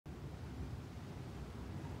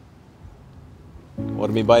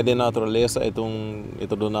Ormi by de naturaleza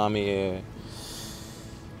ito do nami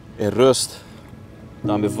rust.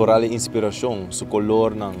 Nami vooral inspiração, su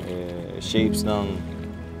color ng shapes ng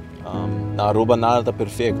na Aruba nada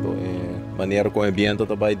perfecto. Maneira como o ambiente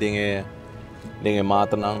também tem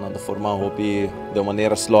mata na forma hopi de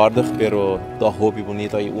maneira slordig, pero toch hopi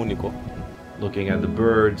bonito e único. Looking at the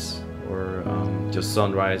birds or just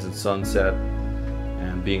sunrise and sunset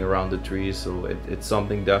and being around the trees, so it's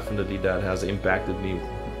something definitely that has impacted me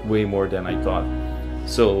way more than I thought.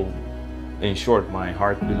 So in short, my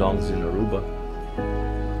heart belongs in Aruba.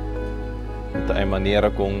 Ito ay manera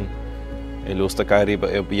kung ilusta ka riba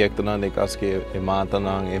objekto na nekas ke mata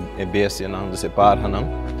ng bestia ng separa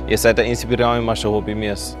ng. Essa é a inspiração em mais hopi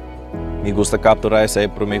mes. Me gusta capturar essa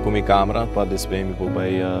para mim com minha câmera para depois me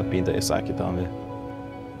poder pintar essa aqui também.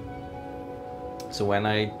 So when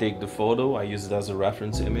I take the photo, I use it as a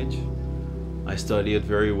reference image. I study it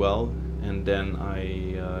very well, and then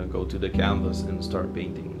I go to the canvas and start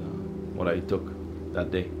painting what I took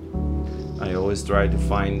that day. I always try to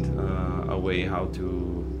find a way how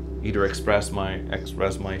to either express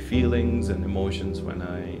my feelings and emotions when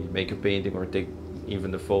I make a painting or take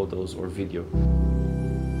even the photos or video.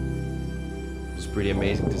 It's pretty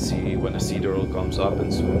amazing to see when a sea turtle comes up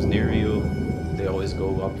and swims near you. They always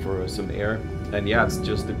go up for some air. And yeah, it's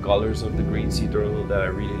just the colors of the green sea turtle that I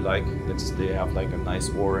really like. They have like a nice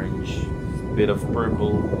orange, bit of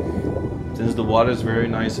purple. Since the water is very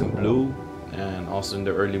nice and blue, and also in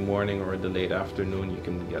the early morning or the late afternoon, you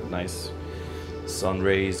can get nice sun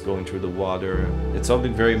rays going through the water. It's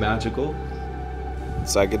something very magical.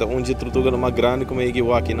 Sa kita onde trutuga na grande como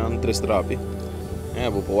igiwaki na trestrapi.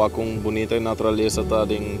 Bupawa kung bonita yung naturaleza ta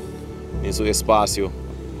ding niso espacio.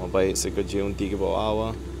 Mabay sa kadji tigi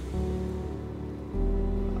bawawa.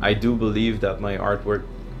 I do believe that my artwork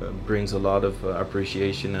brings a lot of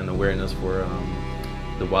appreciation and awareness for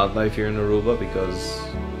the wildlife here in Aruba, because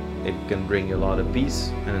it can bring a lot of peace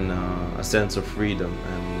and a sense of freedom,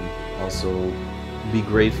 and also be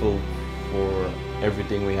grateful for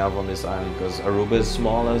everything we have on this island, because Aruba is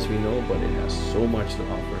small as we know, but it has so much to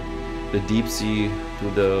offer. The deep sea to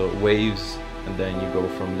the waves, and then you go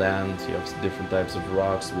from land, you have different types of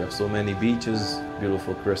rocks. We have so many beaches,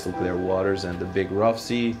 beautiful crystal clear waters, and the big rough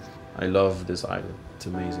sea. I love this island, it's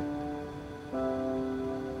amazing.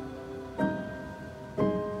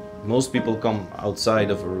 Most people come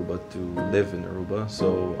outside of Aruba to live in Aruba,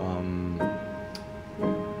 so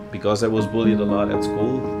because I was bullied a lot at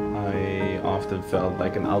school, I often felt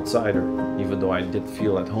like an outsider, even though I did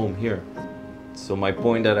feel at home here. So my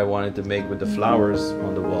point that I wanted to make with the flowers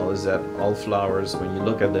on the wall is that all flowers, when you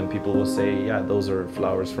look at them, people will say, yeah, those are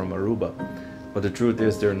flowers from Aruba. But the truth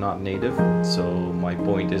is they're not native. So my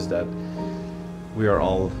point is that we are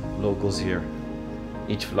all locals here.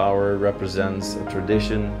 Each flower represents a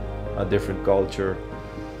tradition, a different culture.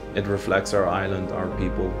 It reflects our island, our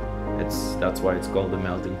people. That's why it's called the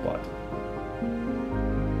melting pot.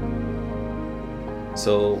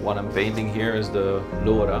 So what I'm painting here is the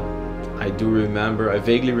Lora. I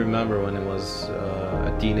vaguely remember when I was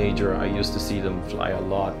a teenager, I used to see them fly a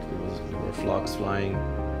lot. There were flocks flying.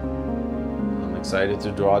 I'm excited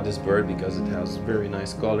to draw this bird because it has very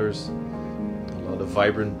nice colors, a lot of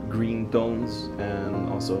vibrant green tones, and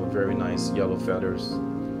also very nice yellow feathers.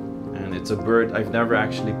 And it's a bird, I've never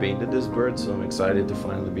actually painted this bird, so I'm excited to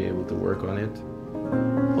finally be able to work on it.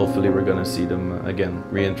 Hopefully we're gonna see them again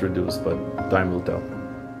reintroduced, but time will tell.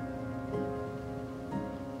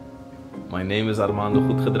 My name is Armando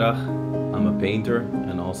Goedgedrag. I'm a painter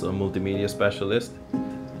and also a multimedia specialist,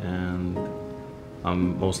 and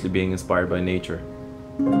I'm mostly being inspired by nature.